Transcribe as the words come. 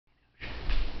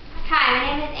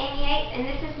Aimee Yates, and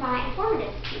this is my informative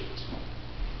speech.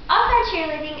 All-star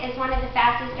cheerleading is one of the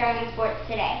fastest growing sports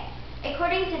today.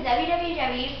 According to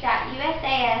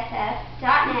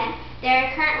www.usassf.net, there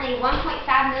are currently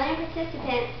 1.5 million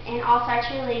participants in all-star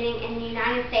cheerleading in the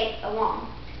United States alone.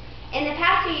 In the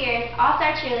past few years,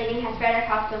 all-star cheerleading has spread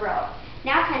across the world.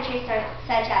 Now countries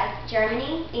such as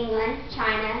Germany, England,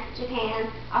 China, Japan,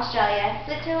 Australia,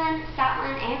 Switzerland,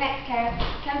 Scotland, and Mexico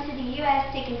come to the U.S.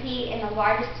 to compete in the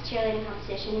largest cheerleading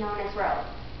competition known as World.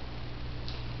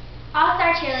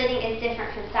 All-star cheerleading is different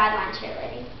from sideline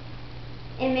cheerleading.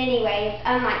 In many ways,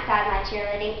 unlike sideline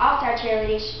cheerleading, all-star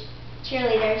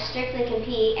cheerleaders strictly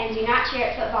compete and do not cheer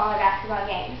at football or basketball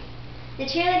games. The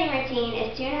cheerleading routine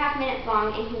is 2.5 minutes long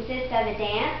and consists of a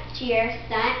dance, cheer,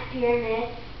 stunt,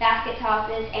 pyramid, basket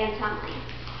tosses, and tumbling.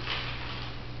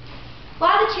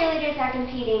 While the cheerleaders are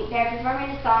competing, they are performing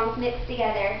the songs mixed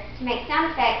together to make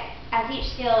sound effects as each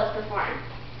skill is performed.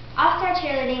 All-star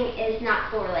cheerleading is not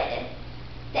school-related.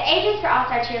 The ages for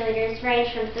all-star cheerleaders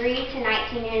range from 3 to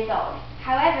 19 years old.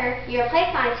 However, you are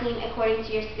placed on a team according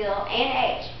to your skill and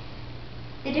age.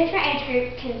 The different age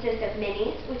group consists of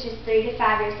minis, which is 3 to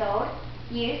 5 years old,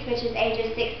 youth, which is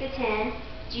ages 6 to 10,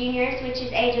 juniors, which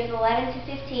is ages 11 to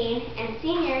 15, and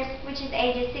seniors, which is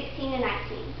ages 16 to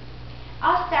 19.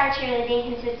 All-star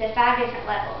cheerleading consists of 5 different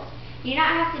levels. You do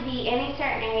not have to be any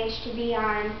certain age to be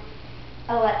on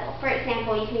a level. For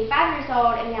example, you can be 5 years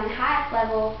old and be on the highest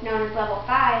level, known as level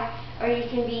 5, or you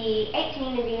can be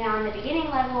 18 and be on the beginning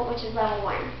level, which is level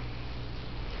 1.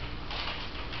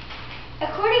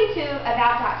 According to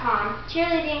About.com,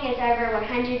 cheerleading is over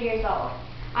 100 years old.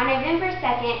 On November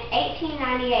 2nd,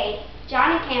 1898,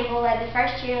 Johnny Campbell led the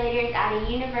first cheerleaders at a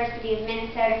University of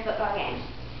Minnesota football game.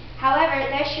 However,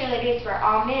 those cheerleaders were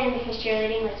all men because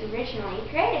cheerleading was originally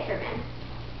created for men.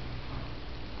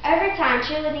 Over time,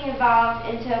 cheerleading evolved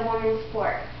into a women's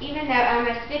sport, even though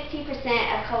almost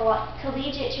 50% of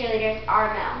collegiate cheerleaders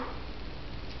are male.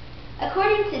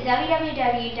 According to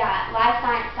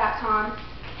www.livescience.com,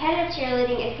 competitive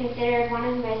cheerleading is considered one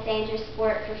of the most dangerous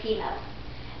sports for females.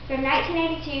 From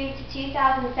 1982 to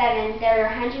 2007, there were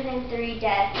 103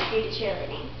 deaths due to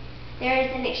cheerleading. There is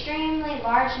an extremely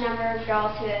large number of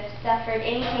girls who have suffered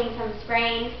anything from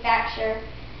sprain, fracture,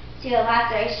 to a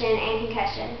laceration and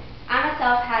concussion. I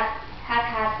myself have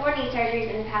had 4 knee surgeries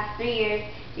in the past 3 years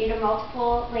due to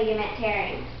multiple ligament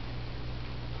tearings,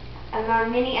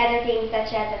 among many other things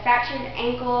such as a fractured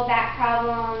ankle, back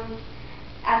problems.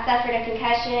 I suffered a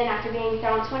concussion after being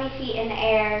thrown 20 feet in the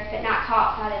air but not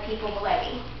caught by the people below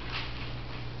me.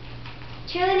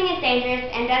 Cheerleading is dangerous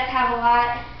and does have a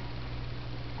lot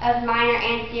of minor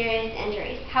and serious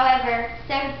injuries. However,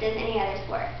 so does any other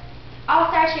sport.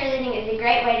 All-star cheerleading is a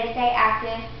great way to stay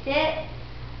active, fit,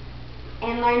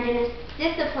 and learn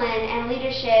discipline and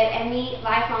leadership and meet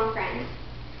lifelong friends.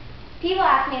 People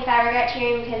ask me if I regret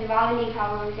cheering because of all the knee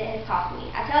problems it has cost me.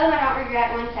 I tell them I don't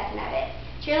regret 1 second of it.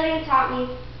 Cheerleading taught me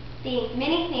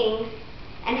many things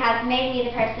and has made me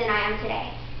the person I am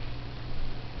today.